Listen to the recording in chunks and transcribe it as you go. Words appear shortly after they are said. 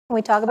Can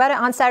we talk about it?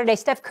 On Saturday,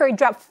 Steph Curry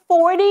dropped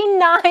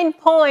 49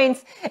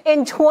 points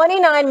in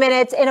 29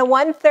 minutes in a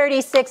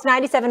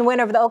 136-97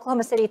 win over the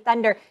Oklahoma City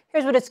Thunder.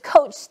 Here's what his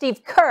coach,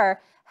 Steve Kerr,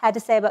 had to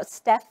say about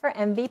Steph for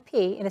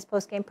MVP in his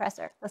postgame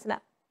presser. Listen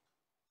up.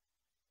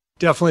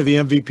 Definitely the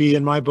MVP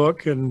in my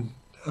book, and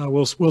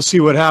we'll see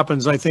what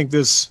happens. I think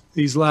these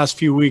last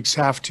few weeks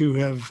have to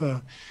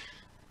have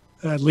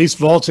at least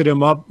vaulted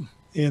him up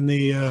in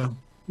the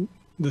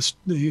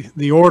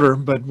order,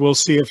 but we'll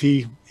see if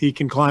he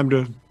can climb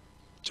to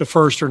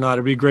first or not.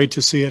 It'd be great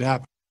to see it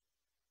happen.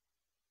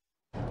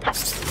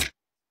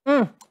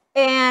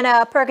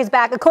 And Perk is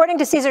back. According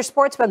to Caesar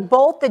Sportsbook,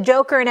 both the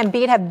Joker and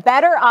Embiid have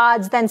better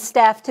odds than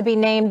Steph to be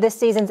named this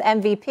season's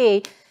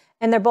MVP.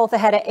 And they're both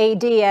ahead of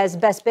AD as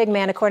best big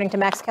man, according to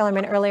Max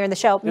Kellerman earlier in the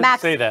show.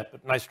 Max, say that,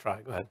 but nice try.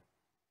 Go ahead.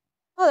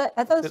 Oh,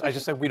 I thought I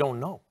just said we don't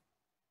know.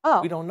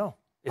 Oh. We don't know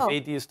if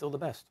AD is still the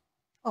best.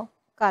 Oh,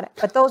 got it.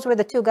 But those were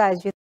the two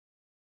guys you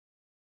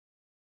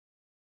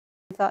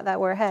thought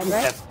that were ahead,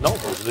 right? No,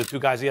 those are the two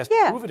guys he has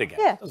to prove it again.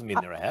 Yeah. Doesn't mean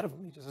they're ahead of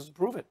him. He just has to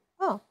prove it.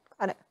 Oh,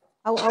 got it.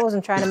 I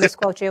wasn't trying to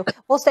misquote you.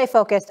 We'll stay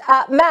focused.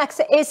 Max,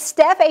 is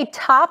Steph a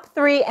top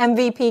 3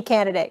 MVP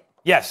candidate?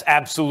 Yes,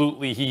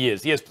 absolutely he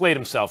is. He has played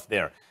himself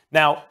there.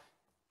 Now,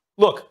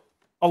 look,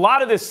 a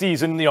lot of this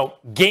season,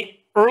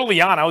 early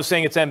on, I was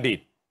saying it's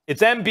Embiid.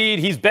 It's Embiid.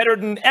 He's better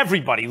than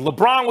everybody.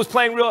 LeBron was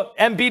playing real.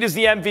 Embiid is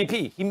the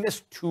MVP. He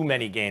missed too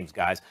many games,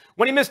 guys.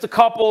 When he missed a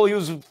couple, he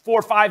was 4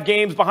 or 5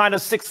 games behind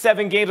us, 6,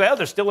 7 games.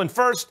 They're still in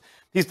first.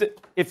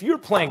 If you're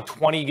playing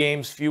 20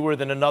 games fewer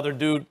than another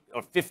dude,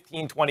 or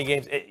 15, 20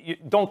 games,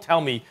 don't tell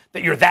me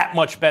that you're that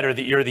much better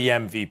that you're the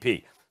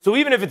MVP. So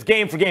even if it's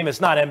game for game,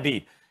 it's not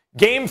Embiid.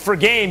 Game for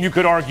game, you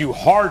could argue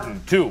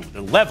Harden, too.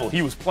 The level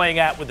he was playing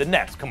at with the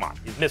Nets. Come on,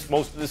 he's missed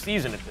most of the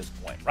season at this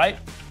point, right?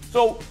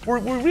 So we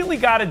really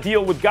got to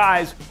deal with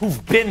guys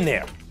who've been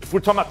there. If we're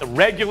talking about the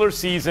regular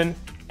season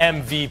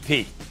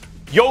MVP,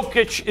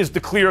 Jokic is the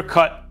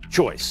clear-cut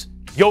choice.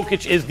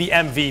 Jokic is the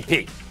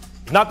MVP.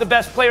 He's not the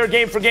best player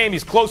game for game.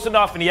 He's close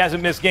enough, and he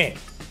hasn't missed games.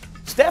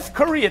 Steph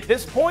Curry at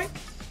this point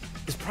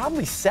is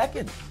probably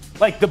second.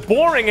 Like, the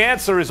boring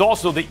answer is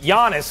also that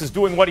Giannis is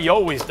doing what he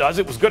always does.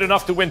 It was good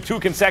enough to win 2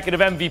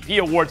 consecutive MVP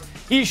awards.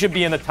 He should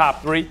be in the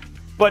top 3,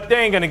 but they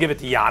ain't going to give it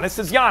to Giannis.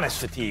 It's Giannis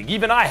fatigue.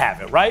 Even I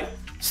have it, right?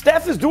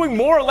 Steph is doing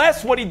more or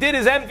less what he did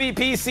his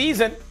MVP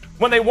season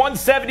when they won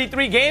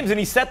 73 games and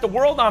he set the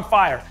world on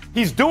fire.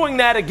 He's doing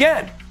that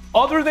again.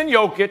 Other than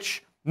Jokic,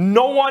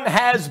 no one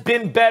has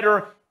been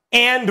better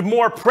and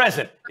more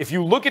present. If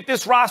you look at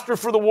this roster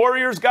for the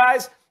Warriors,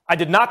 guys, I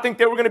did not think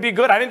they were going to be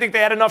good. I didn't think they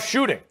had enough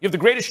shooting. You have the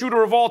greatest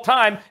shooter of all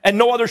time and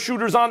no other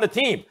shooters on the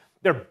team.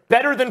 They're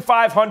better than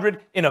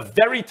 500 in a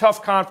very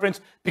tough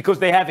conference because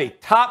they have a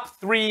top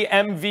 3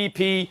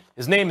 MVP.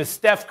 His name is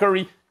Steph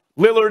Curry.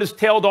 Lillard has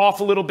tailed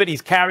off a little bit.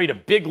 He's carried a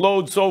big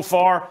load so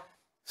far.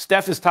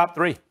 Steph is top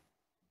 3.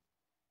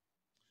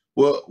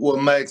 Well,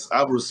 Max,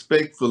 I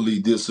respectfully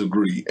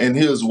disagree, and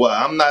here's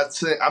why. I'm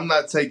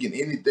not taking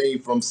anything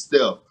from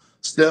Steph.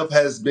 Steph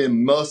has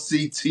been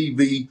must-see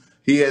TV.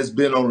 He has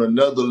been on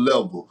another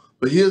level.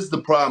 But here's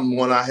the problem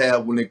I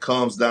have when it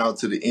comes down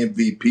to the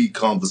MVP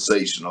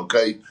conversation,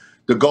 okay?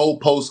 The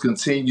goalpost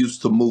continues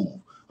to move,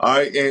 all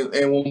right?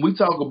 And when we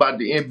talk about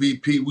the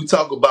MVP, we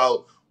talk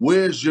about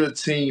where's your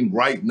team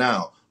right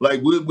now?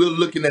 Like, we're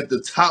looking at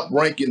the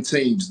top-ranking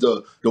teams,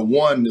 the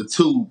 1, the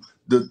 2,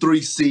 the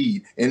 3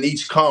 seed in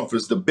each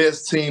conference, the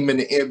best team in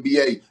the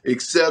NBA,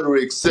 et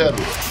cetera, et cetera.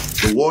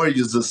 The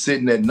Warriors are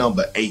sitting at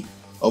number 8.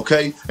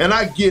 Okay, and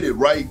I get it,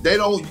 right? They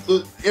don't.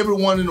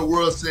 Everyone in the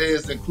world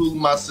says,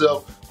 including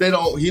myself, he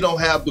don't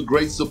have the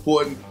great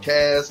supporting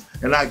cast,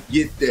 and I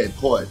get that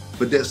part.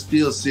 But they're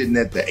still sitting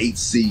at the 8th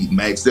seed,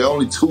 Max. They're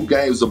only 2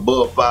 games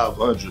above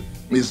 500.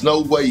 There's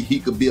no way he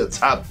could be a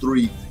top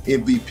 3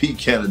 MVP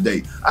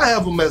candidate. I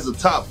have him as a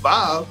top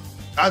 5.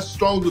 I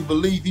strongly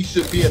believe he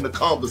should be in the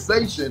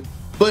conversation,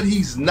 but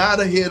he's not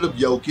ahead of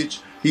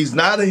Jokic. He's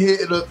not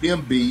ahead of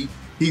Embiid.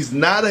 He's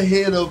not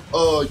ahead of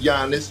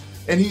Giannis,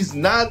 and he's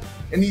not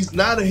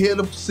ahead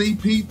of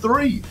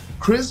CP3.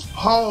 Chris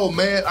Paul,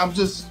 man, I'm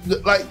just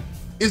like,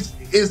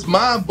 it's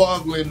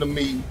mind-boggling to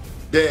me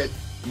that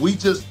we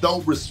just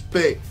don't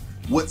respect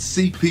what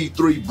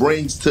CP3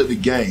 brings to the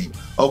game,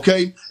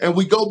 okay? And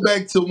we go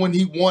back to when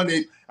he won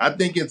it, I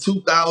think in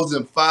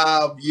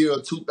 2005,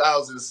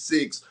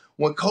 2006,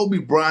 when Kobe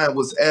Bryant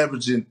was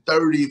averaging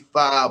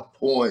 35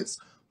 points,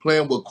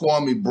 playing with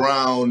Kwame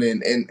Brown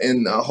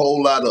and a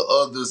whole lot of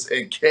others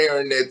and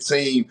carrying that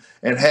team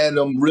and had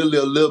them really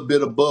a little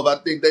bit above. I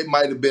think they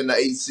might have been the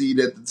 8th seed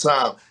at the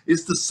time.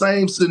 It's the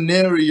same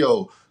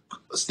scenario.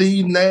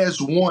 Steve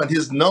Nash won.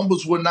 His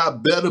numbers were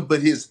not better,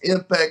 but his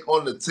impact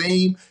on the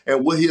team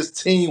and what his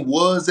team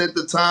was at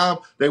the time,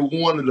 they were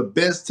one of the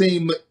best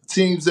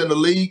teams in the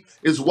league,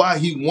 is why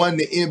he won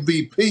the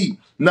MVP.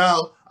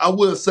 Now, I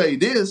will say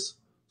this,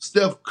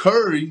 Steph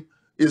Curry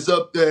is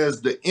up there as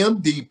the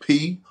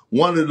MVP,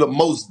 one of the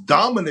most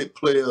dominant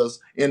players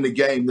in the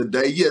game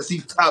today. Yes,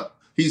 he's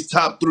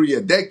top 3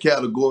 at that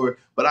category,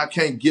 but I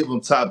can't give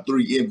him top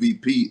 3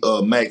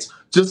 MVP, Max,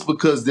 just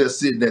because they're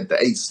sitting at the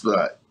 8th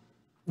spot.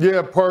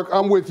 Yeah, Perk,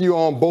 I'm with you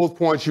on both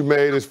points you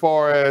made as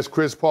far as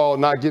Chris Paul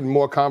not getting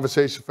more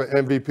conversation for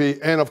MVP.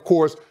 And, of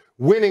course,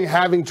 winning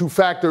having to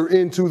factor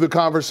into the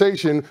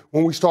conversation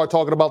when we start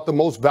talking about the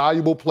most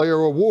valuable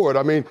player award.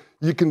 I mean,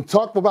 you can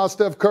talk about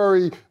Steph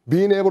Curry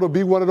being able to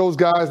be one of those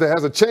guys that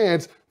has a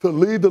chance to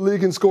lead the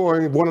league in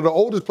scoring, one of the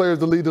oldest players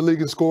to lead the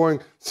league in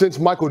scoring since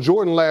Michael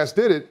Jordan last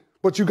did it.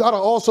 But you got to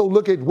also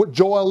look at what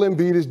Joel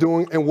Embiid is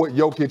doing and what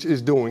Jokic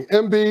is doing.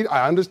 Embiid,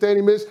 I understand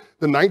he missed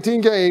the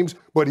 19 games,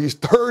 but he's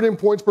third in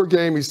points per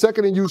game. He's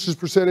second in usage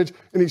percentage,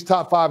 and he's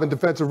top 5 in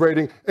defensive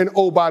rating. And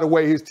oh, by the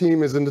way, his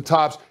team is in the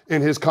tops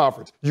in his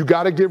conference. You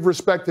got to give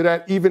respect to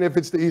that, even if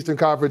it's the Eastern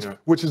Conference,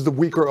 which is the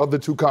weaker of the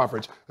two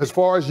conferences. As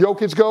far as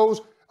Jokic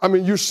goes, I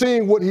mean, you're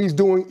seeing what he's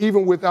doing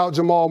even without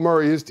Jamal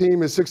Murray. His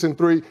team is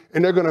 6-3,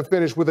 and they're going to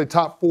finish with a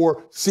top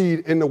 4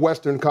 seed in the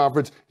Western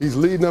Conference. He's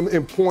leading them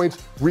in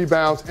points,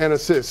 rebounds, and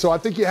assists. So I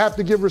think you have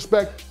to give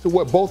respect to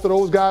what both of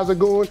those guys are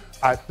doing.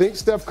 I think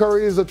Steph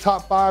Curry is a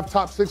top 5,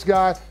 top 6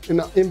 guy in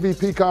the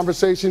MVP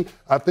conversation.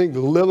 I think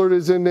Lillard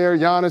is in there,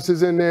 Giannis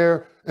is in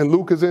there, and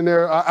Luka's in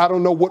there. I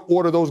don't know what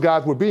order those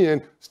guys would be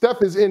in.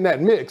 Steph is in that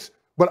mix.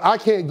 But I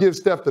can't give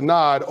Steph the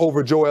nod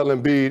over Joel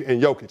Embiid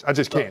and Jokic. I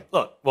just can't.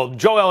 Look, well,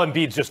 Joel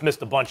Embiid's just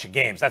missed a bunch of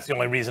games. That's the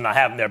only reason I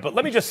have him there. But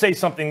let me just say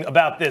something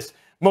about this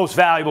most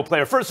valuable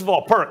player. First of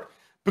all, Perk,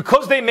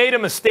 because they made a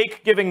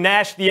mistake giving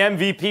Nash the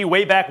MVP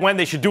way back when,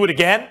 they should do it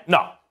again?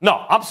 No,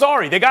 I'm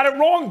sorry. They got it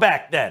wrong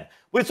back then.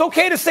 Well, it's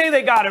okay to say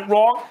they got it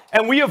wrong,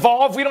 and we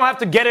evolve. We don't have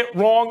to get it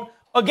wrong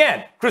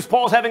again. Chris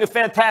Paul's having a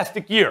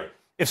fantastic year.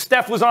 If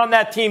Steph was on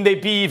that team,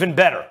 they'd be even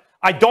better.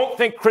 I don't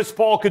think Chris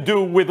Paul could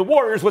do with the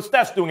Warriors what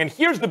Steph's doing. And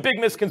here's the big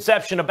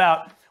misconception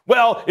about,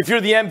 well, if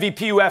you're the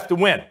MVP, you have to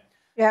win.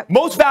 Yep.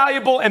 Most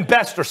valuable and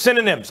best are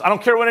synonyms. I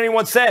don't care what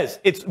anyone says.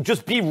 It's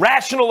just be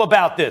rational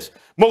about this.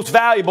 Most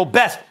valuable,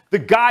 best, the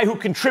guy who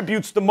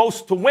contributes the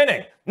most to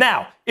winning.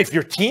 Now, if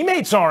your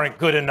teammates aren't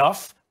good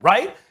enough,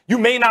 right? You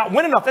may not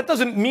win enough. That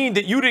doesn't mean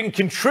that you didn't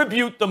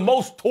contribute the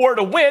most toward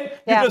a win.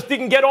 You just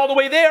didn't get all the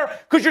way there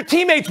because your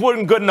teammates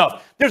weren't good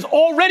enough. There's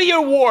already an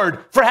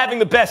award for having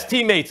the best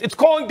teammates. It's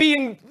calling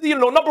being,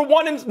 number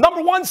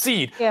one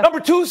seed,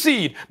 number 2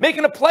 seed,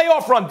 making a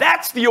playoff run.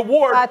 That's the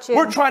award.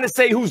 We're trying to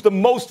say who's the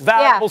most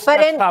valuable.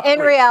 Yeah, but in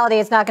reality,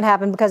 it's not going to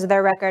happen because of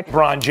their record.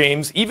 LeBron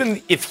James,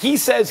 even if he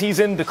says he's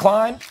in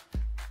decline,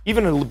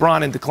 even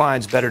LeBron in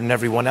decline is better than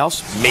everyone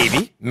else.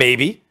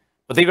 Maybe.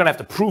 But they're going to have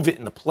to prove it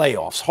in the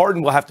playoffs.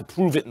 Harden will have to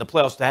prove it in the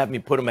playoffs to have me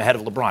put him ahead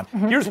of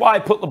LeBron. Here's why I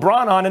put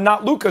LeBron on and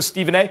not Luka,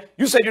 Stephen A.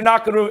 You said you're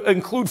not going to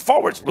include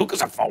forwards.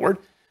 Luka's a forward.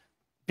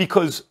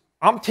 Because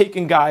I'm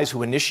taking guys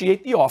who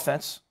initiate the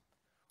offense,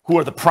 who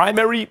are the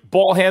primary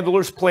ball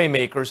handlers,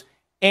 playmakers,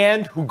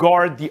 and who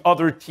guard the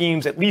other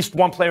teams, at least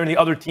one player in the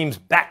other team's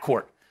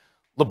backcourt.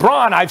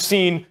 LeBron, I've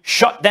seen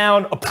shut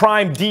down a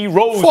prime D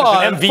Rose as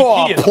an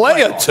MVP. For a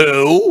player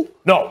too.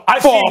 No,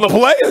 I've seen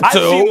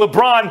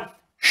LeBron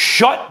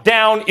shut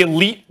down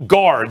elite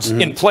guards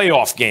in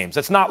playoff games.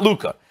 That's not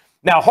Luka.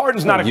 Now,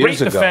 Harden's not a great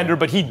defender,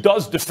 but he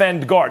does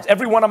defend guards.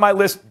 Everyone on my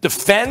list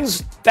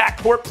defends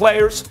backcourt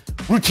players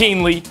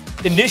routinely,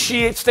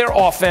 initiates their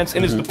offense,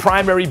 and is the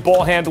primary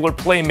ball handler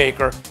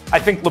playmaker. I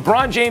think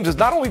LeBron James is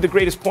not only the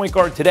greatest point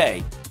guard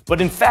today,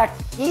 but in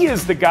fact, he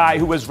is the guy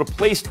who has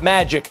replaced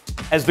Magic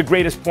as the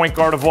greatest point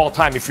guard of all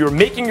time. If you're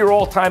making your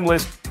all-time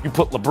list, you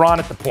put LeBron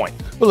at the point.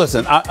 Well,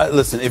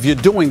 listen, if you're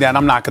doing that,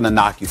 I'm not going to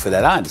knock you for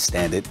that. I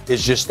understand it.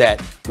 It's just that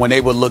when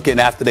they were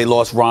looking after they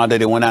lost Ronda,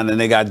 they went out and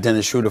they got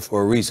Dennis Schroeder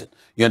for a reason.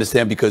 You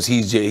understand? Because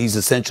he's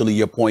essentially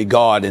your point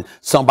guard and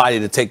somebody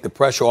to take the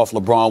pressure off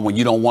LeBron when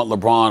you don't want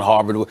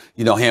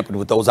LeBron hampered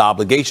with those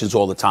obligations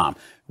all the time.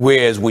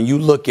 Whereas when you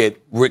look at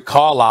Rick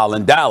Carlisle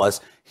in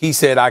Dallas, he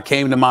said, I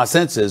came to my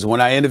senses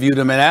when I interviewed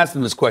him and asked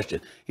him this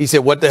question. He said,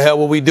 what the hell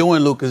were we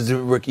doing, Luka's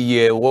rookie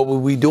year? What were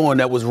we doing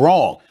that was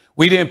wrong?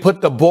 We didn't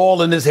put the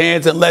ball in his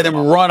hands and let him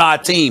run our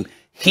team.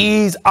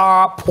 He's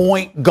our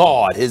point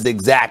guard, his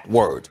exact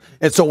words.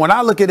 And so when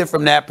I look at it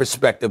from that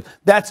perspective,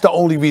 that's the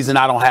only reason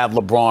I don't have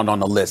LeBron on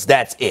the list.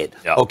 That's it.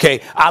 Yep.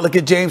 Okay? I look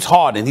at James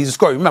Harden. He's a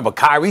scorer. Remember,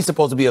 Kyrie's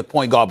supposed to be a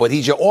point guard, but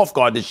he's your off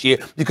guard this year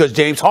because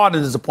James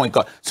Harden is a point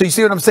guard. So you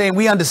see what I'm saying?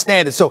 We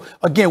understand it. So,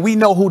 again, we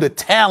know who the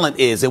talent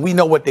is and we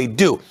know what they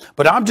do.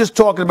 But I'm just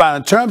talking about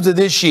in terms of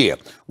this year,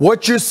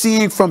 what you're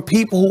seeing from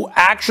people who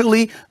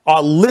actually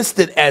are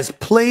listed as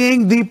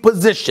playing the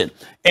position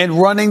and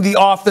running the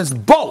offense,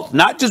 both,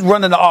 not just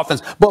running the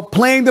offense, but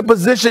playing the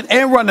position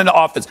and running the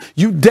offense.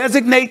 You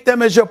designate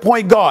them as your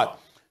point guard.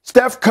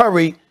 Steph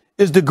Curry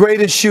is the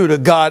greatest shooter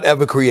God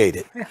ever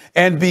created.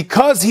 And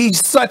because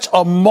he's such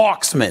a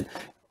marksman,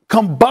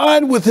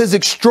 combined with his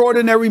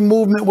extraordinary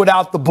movement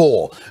without the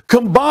ball,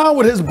 combined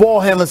with his ball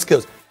handling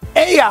skills,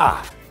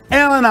 AI,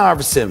 Allen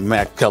Iverson,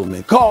 Matt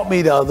Kellerman, called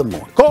me the other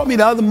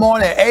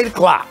morning at 8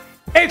 o'clock.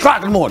 8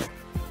 o'clock in the morning.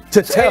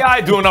 What's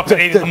AI doing up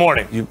at 8 in the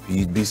morning?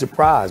 You'd be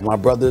surprised. My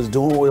brother's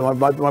doing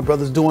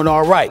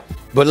all right.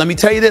 But let me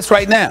tell you this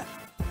right now.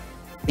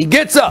 He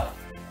gets up.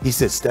 He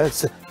said,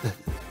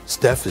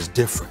 Steph is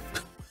different.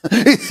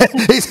 he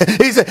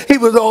said he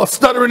was all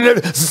stuttering.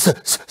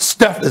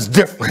 Steph is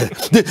different.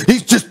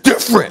 He's just different.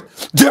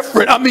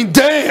 different. I mean,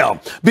 damn,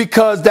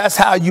 because that's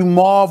how you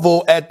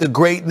marvel at the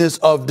greatness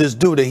of this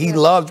dude that he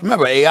loves.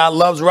 Remember, AI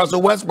loves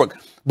Russell Westbrook,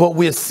 but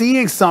we're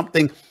seeing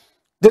something.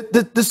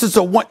 This is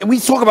we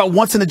talk about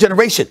once in a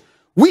generation.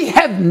 We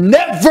have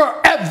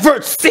never,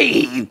 ever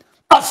seen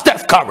a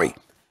Steph Curry.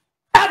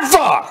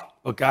 Ever.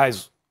 Look,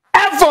 guys.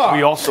 Ever.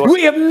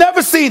 We have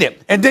never seen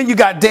it. And then you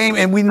got Dame,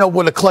 and we know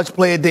what a clutch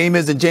player Dame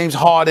is, and James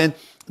Harden,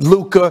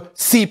 Luka,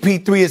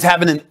 CP3 is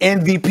having an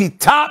MVP,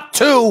 top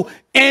 2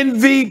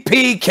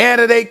 MVP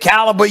candidate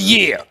caliber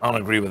year. I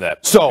don't agree with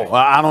that. So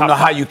I don't know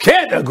how you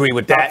can agree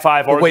with that.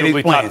 Top 5,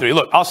 arguably top 3.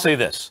 Look, I'll say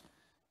this.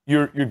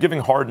 You're giving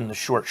Harden the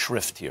short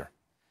shrift here.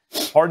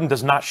 Harden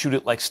does not shoot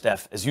it like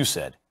Steph, as you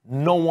said.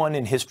 No one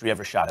in history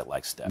ever shot it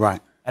like Steph. Right.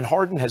 And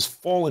Harden has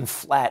fallen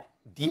flat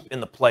deep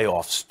in the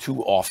playoffs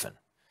too often.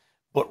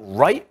 But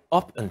right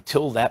up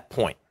until that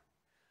point,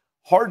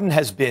 Harden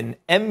has been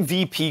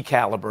MVP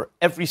caliber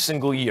every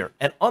single year.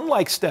 And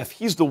unlike Steph,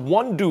 he's the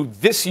one dude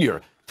this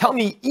year. Tell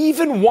me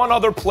even one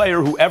other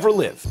player who ever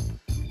lived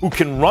who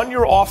can run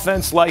your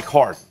offense like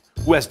Harden,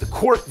 who has the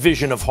court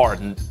vision of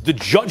Harden, the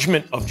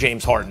judgment of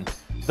James Harden,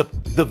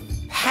 the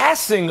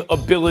passing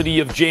ability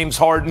of James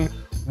Harden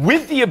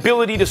with the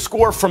ability to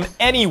score from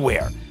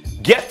anywhere,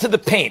 get to the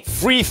paint,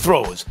 free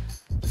throws,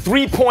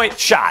 three-point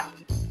shot.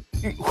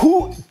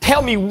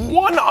 Tell me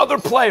one other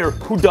player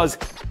who does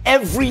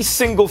every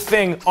single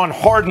thing on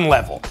Harden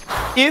level.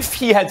 If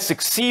he had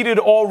succeeded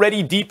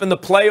already deep in the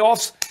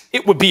playoffs,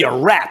 it would be a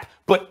wrap.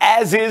 But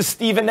as is,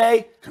 Stephen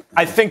A.,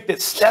 I think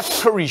that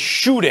Steph Curry's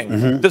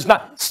shooting does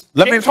not.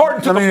 James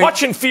Harden took a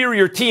much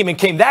inferior team and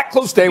came that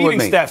close to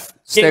beating Steph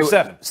Game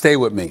 7. Stay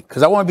with me,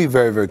 because I want to be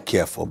very, very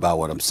careful about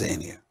what I'm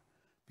saying here.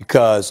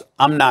 Because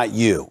I'm not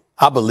you.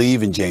 I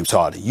believe in James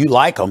Harden. You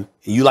like him,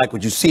 and you like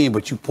what you've seen,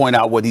 but you point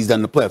out what he's done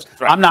in the playoffs.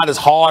 Right. I'm not as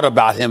hard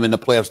about him in the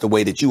playoffs the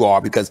way that you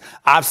are, because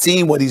I've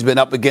seen what he's been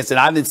up against, and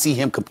I didn't see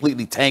him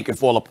completely tank and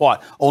fall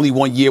apart. Only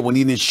one year when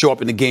he didn't show up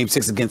in the Game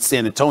 6 against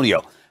San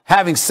Antonio.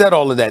 Having said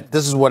all of that,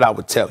 this is what I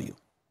would tell you.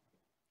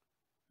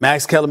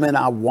 Max Kellerman,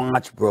 I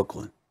watched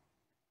Brooklyn.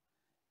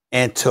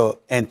 And to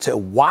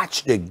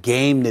watch the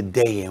game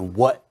today and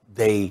what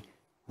they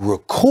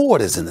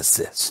record as an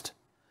assist.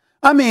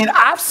 I mean,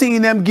 I've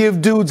seen them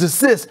give dudes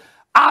assists.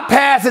 I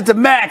pass it to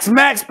Max.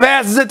 Max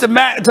passes it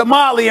to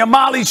Molly, and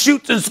Molly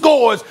shoots and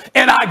scores,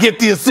 and I get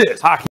the assist.